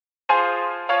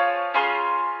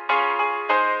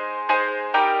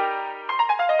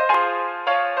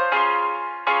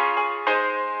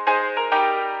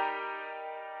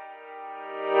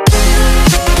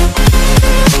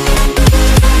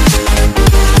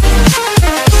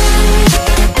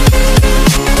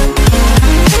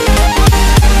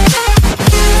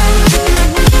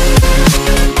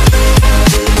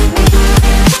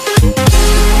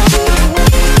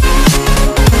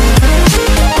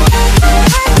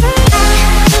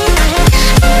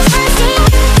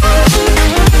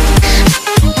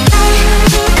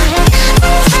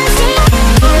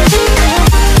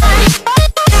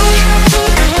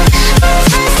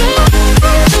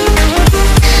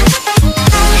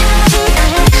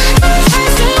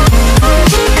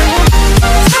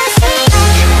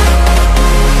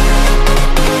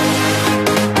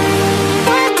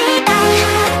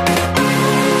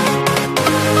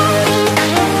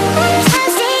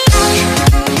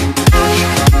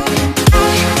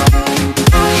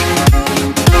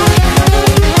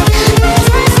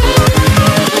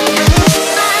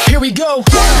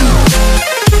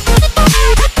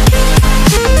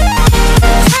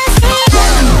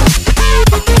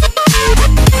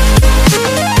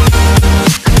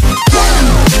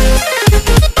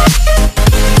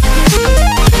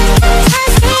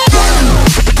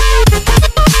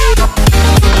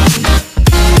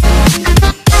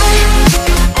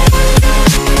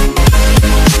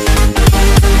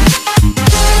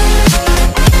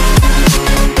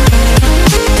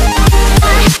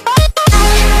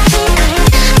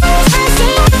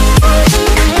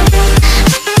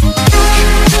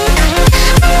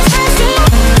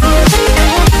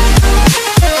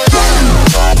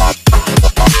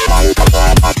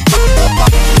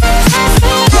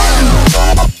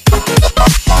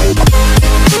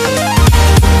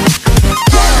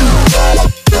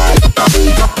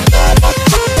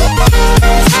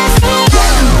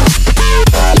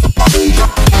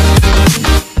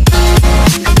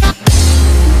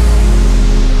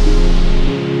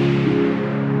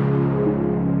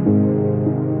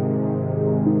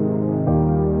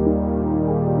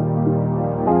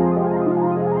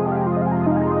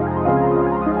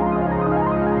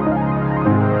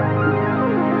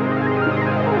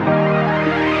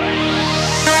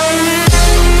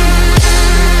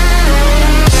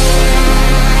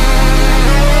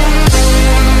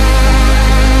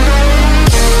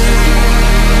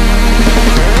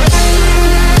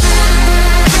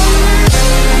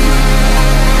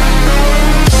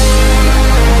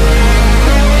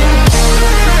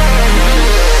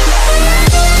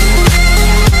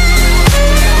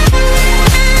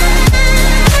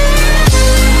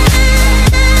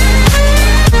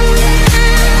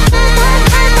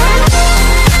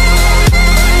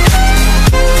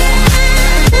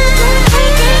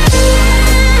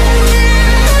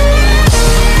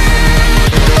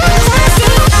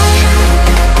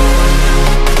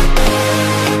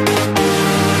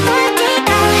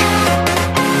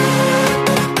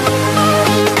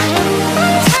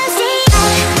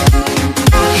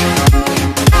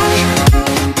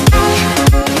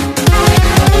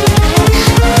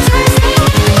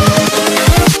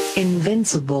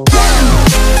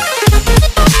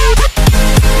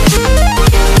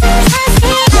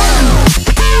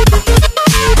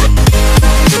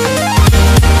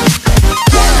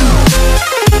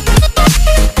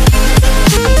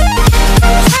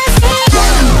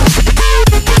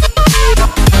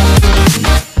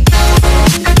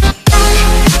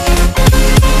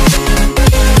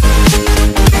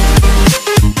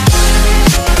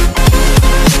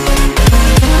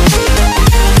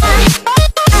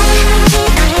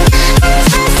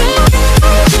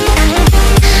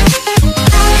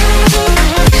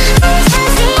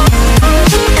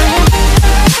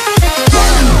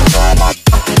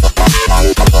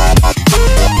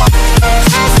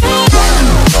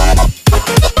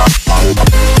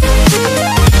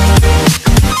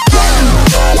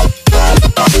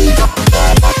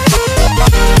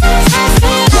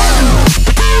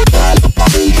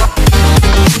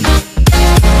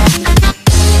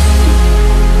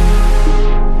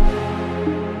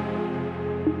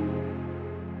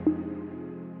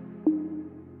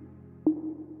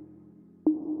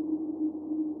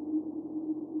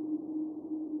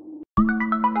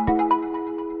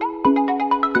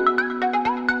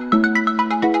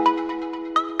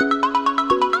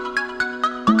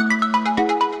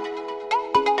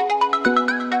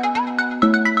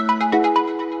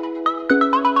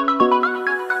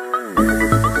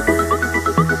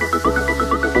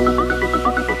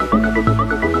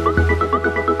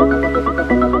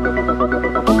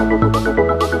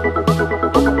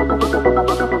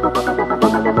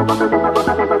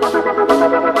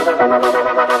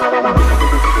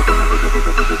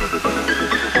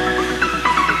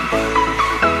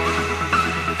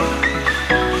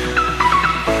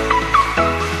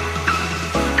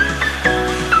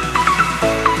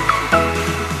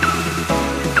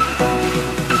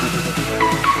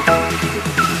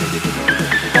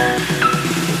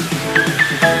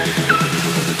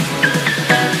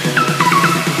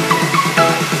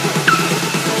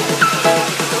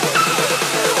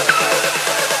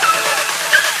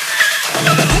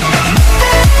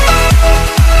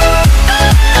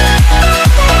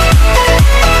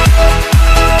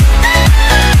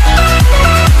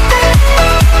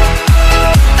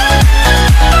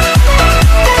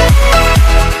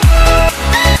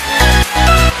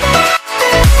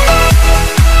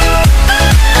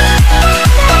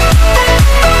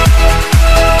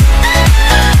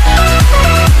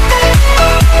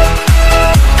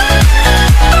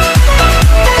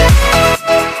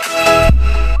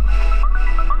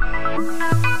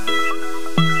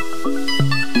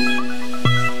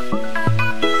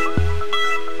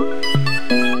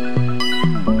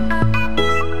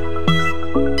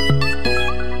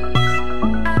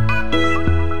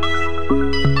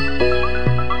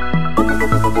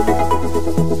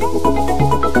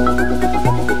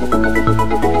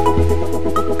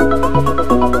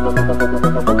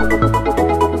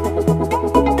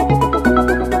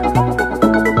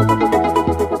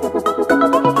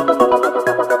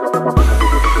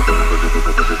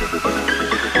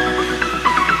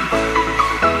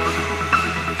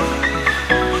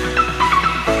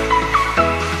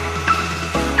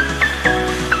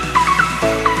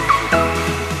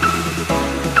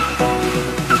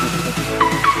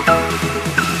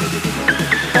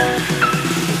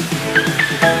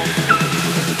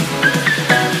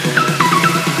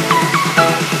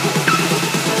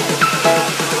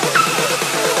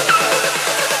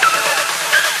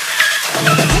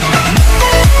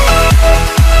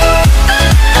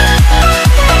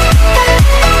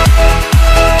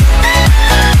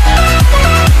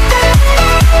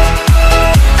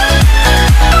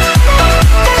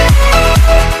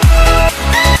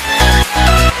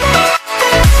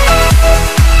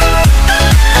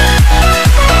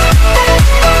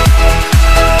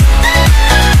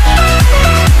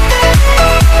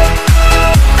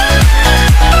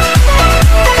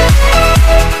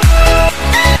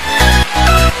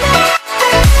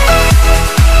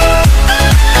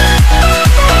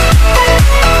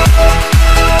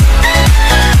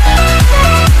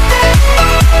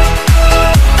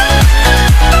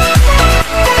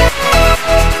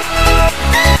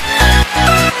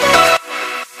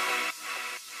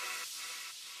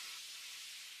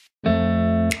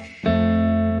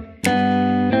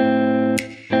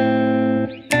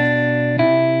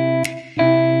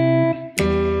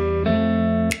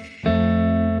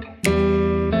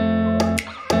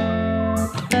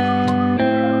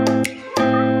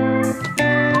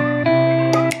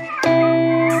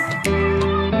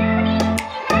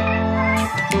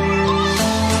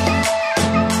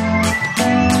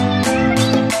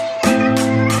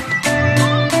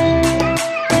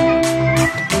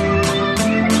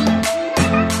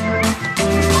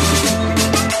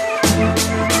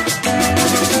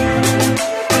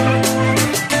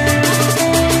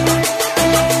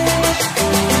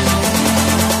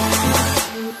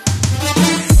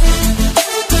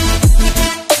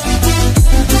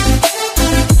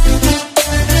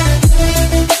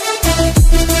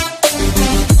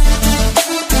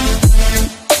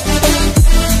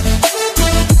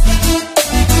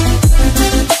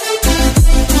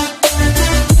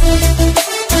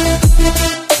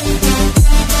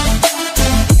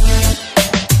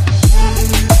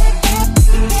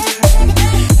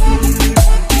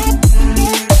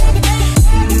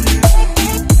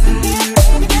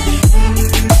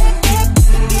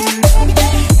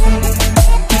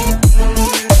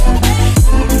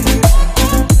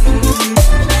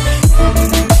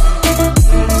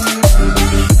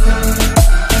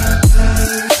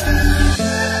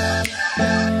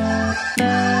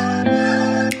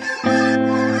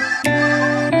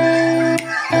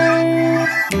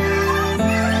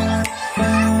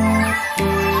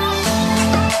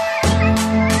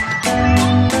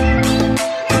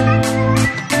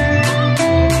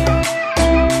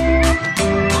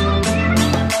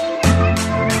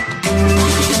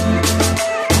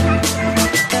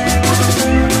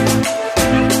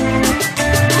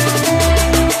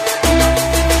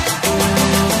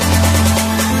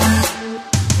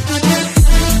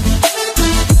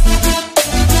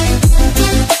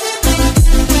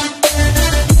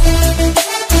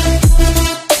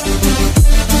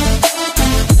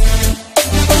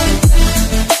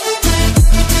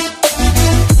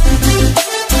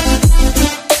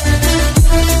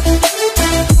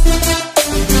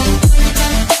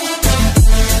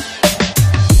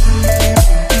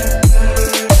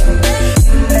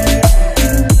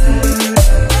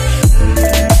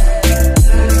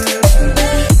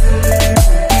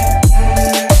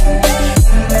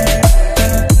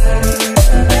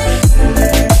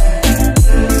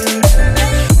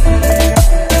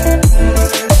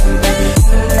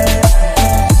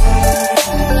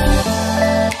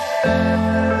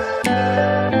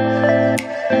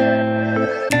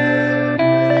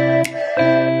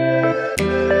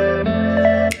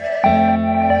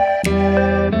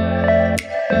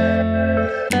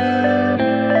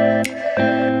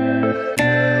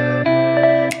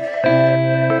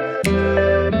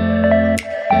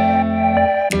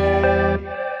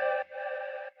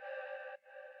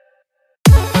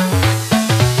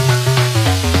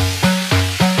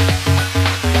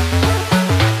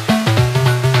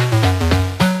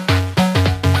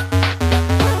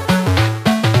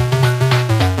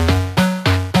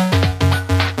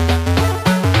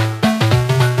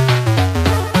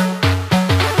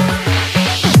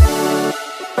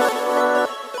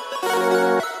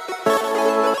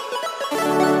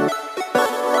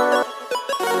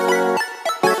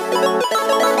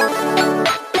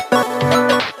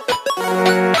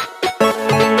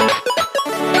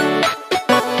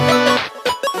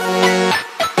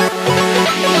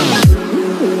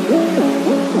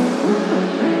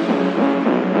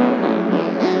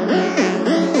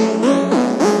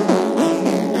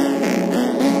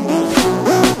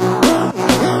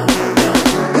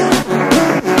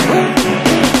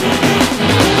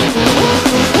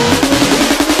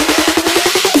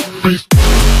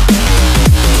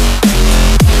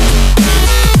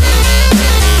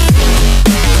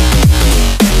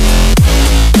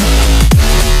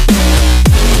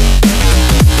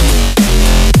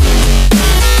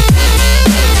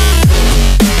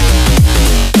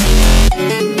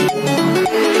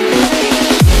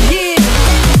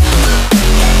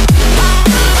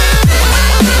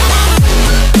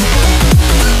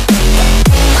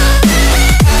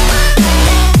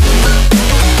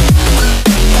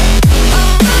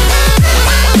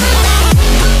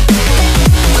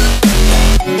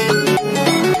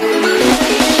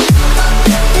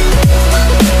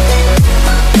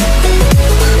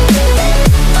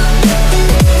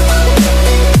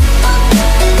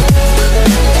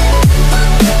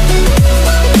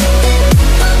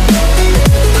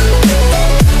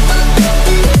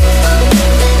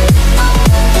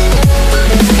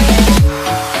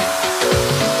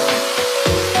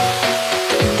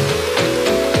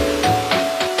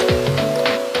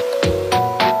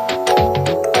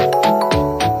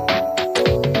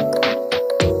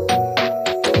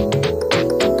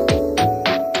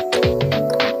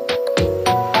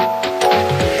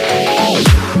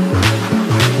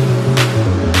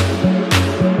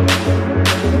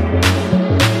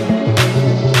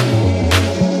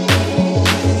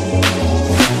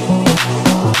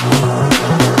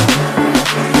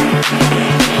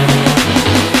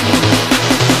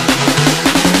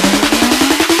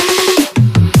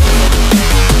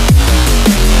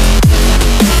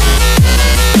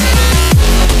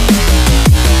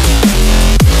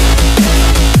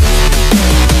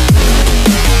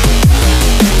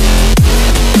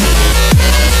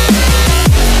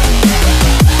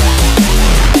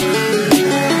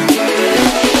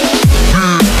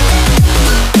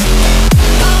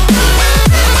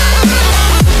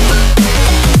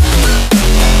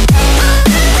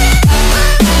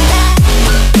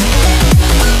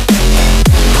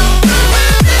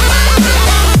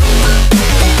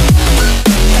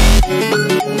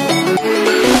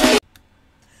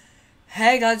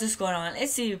Hey guys, what's going on?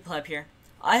 It's Timelapse here.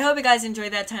 I hope you guys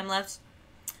enjoyed that time lapse.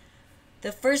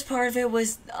 The first part of it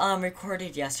was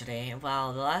recorded yesterday,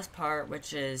 while the last part,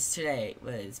 which is today,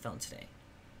 was filmed today.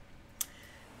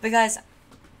 But guys,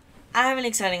 I have an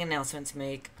exciting announcement to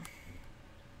make.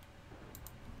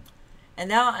 And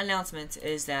that announcement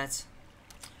is that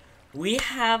we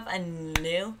have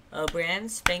a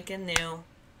brand spanking new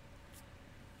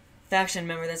faction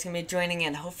member that's going to be joining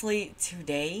in. Hopefully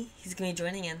today, he's going to be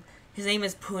joining in. His name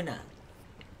is Puna.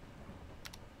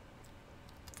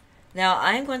 Now,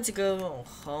 I'm going to go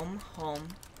home.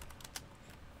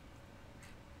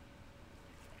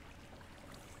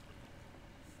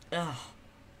 Ugh.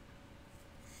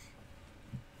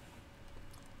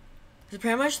 So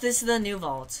pretty much this is the new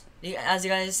vault. As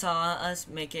you guys saw us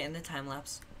make it in the time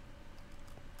lapse.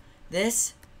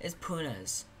 This is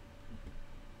Puna's.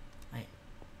 Wait.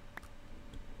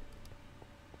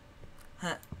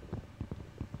 Huh.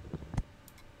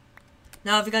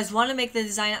 Now, if you guys want to make the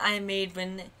design I made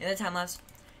in the time lapse,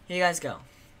 here you guys go.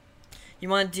 You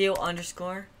want to do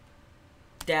underscore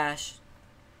dash,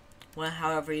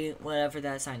 whatever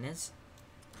that sign is,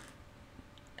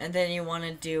 and then you want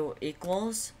to do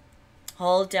equals.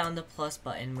 Hold down the plus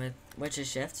button which is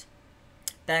shift.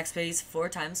 Backspace 4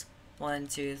 times. 1,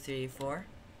 2, 3, 4.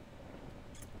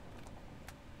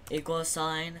 Equal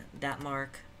sign that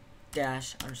mark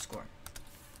dash underscore.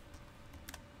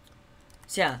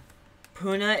 So yeah.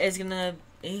 Puna is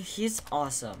he's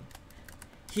awesome.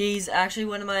 He's actually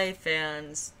one of my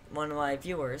fans, one of my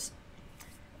viewers,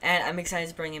 and I'm excited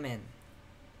to bring him in.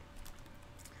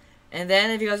 And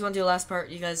then if you guys want to do the last part,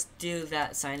 you guys do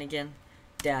that sign again,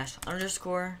 dash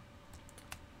underscore,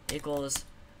 equals,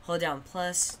 hold down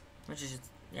plus, which is,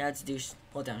 you have to do,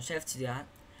 hold down shift to do that,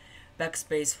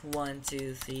 backspace 1,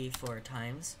 2, 3, 4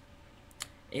 times,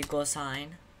 equal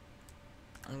sign,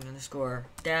 underscore,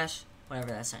 dash, whatever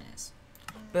that sign is.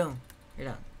 Boom, you're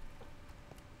done.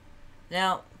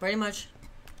 Now, pretty much,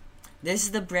 this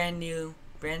is the brand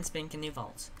spanking new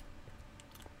vault.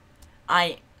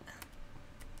 Wait.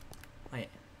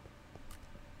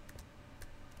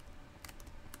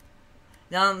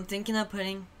 Now I'm thinking of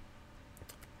putting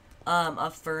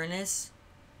a furnace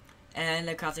and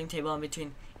a crafting table in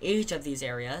between each of these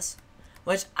areas,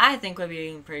 which I think would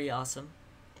be pretty awesome.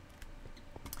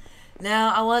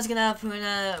 Now, I was gonna have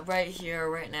Puna right here,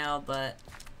 right now, but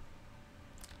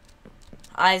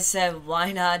I said,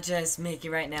 why not just make it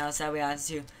right now so that we have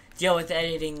to deal with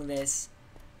editing this,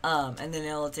 and then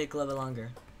it'll take a little bit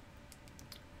longer.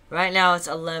 Right now, it's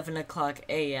 11 o'clock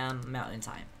a.m. Mountain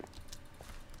Time.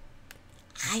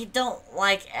 I don't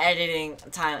like editing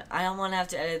time. I don't want to have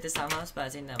to edit this time lapse, but I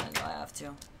think that I have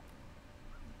to.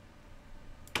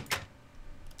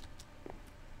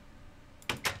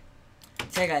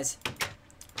 So guys,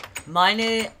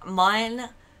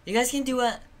 you guys can do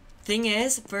a thing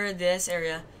is for this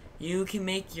area, you can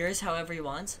make yours however you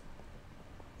want.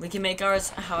 We can make ours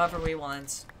however we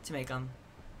want to make them.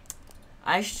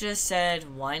 I just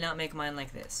said, why not make mine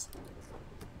like this?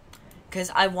 Because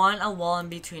I want a wall in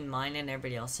between mine and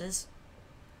everybody else's.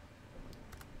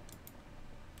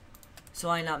 So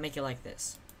why not make it like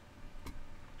this?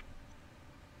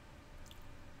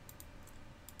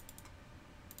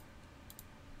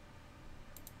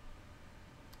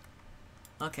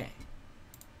 Okay.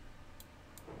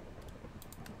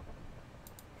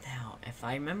 Now, if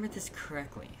I remember this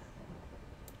correctly,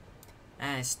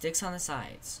 and it sticks on the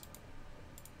sides.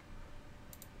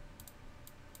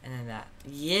 And then that.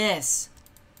 Yes!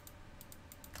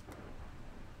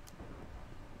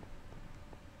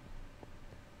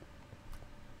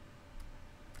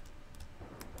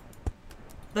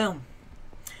 Boom.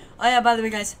 Oh yeah, by the way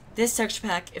guys, this texture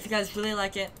pack, if you guys really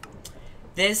like it,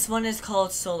 this one is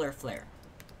called Solar Flare.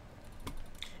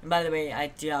 And by the way, I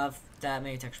do have that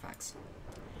many texture packs.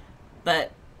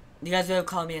 But you guys would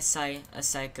call me a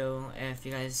psycho if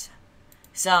you guys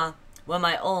saw what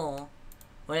it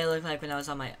looked like when I was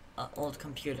on my old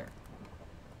computer.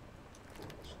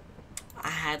 I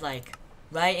had like,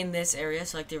 right in this area,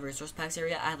 so like the resource packs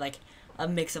area, I had like a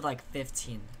mix of like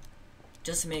 15.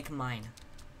 Just to make mine.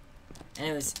 And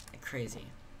it was crazy.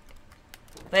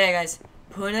 But yeah guys,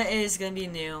 Puna is gonna be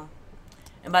new.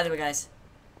 And by the way guys,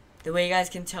 the way you guys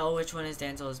can tell which one is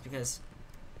Danzel is because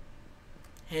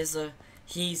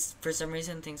he's for some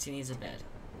reason thinks he needs a bed.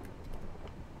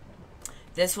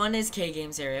 This one is K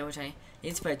Games area, which I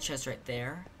need to put a chest right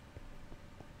there.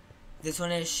 This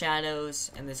one is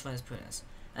Shadow's, and this one is Puna's.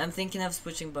 I'm thinking of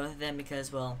switching both of them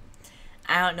because, well,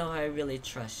 I don't know if I really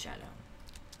trust Shadow.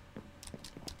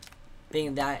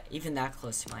 Being even that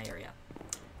close to my area.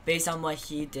 Based on what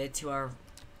he did to our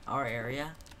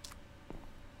area.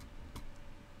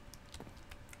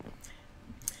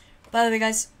 By the way,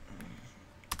 guys,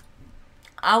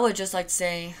 I would just like to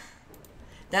say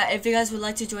that if you guys would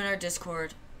like to join our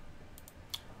Discord,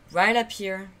 right up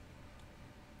here,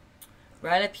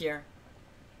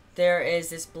 there is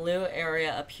this blue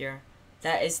area up here.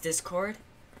 That is Discord.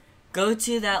 Go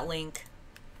to that link.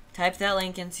 Type that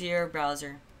link into your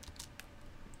browser.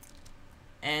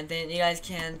 And then you guys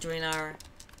can join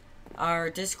our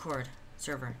Discord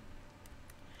server.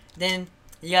 Then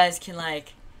you guys can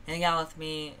like hang out with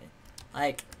me.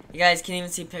 Like, you guys can even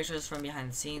see pictures from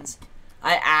behind the scenes.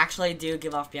 I actually do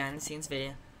give off behind the scenes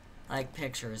video, like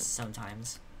pictures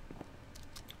sometimes.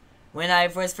 When I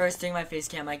was first doing my face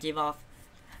cam, I gave off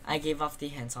the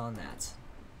hints on that.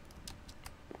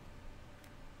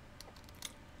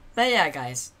 But yeah,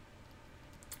 guys.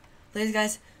 Please,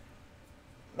 guys,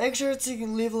 make sure to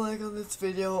leave a like on this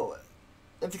video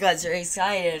if you guys are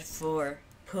excited for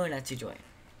Puna to join.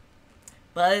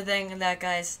 But other than that,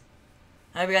 guys,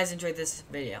 I hope you guys enjoyed this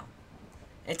video.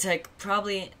 It took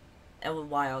probably a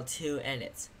while to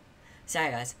edit. So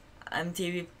yeah, guys, I am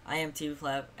TV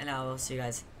Pleb, and I will see you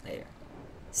guys later.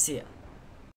 See ya.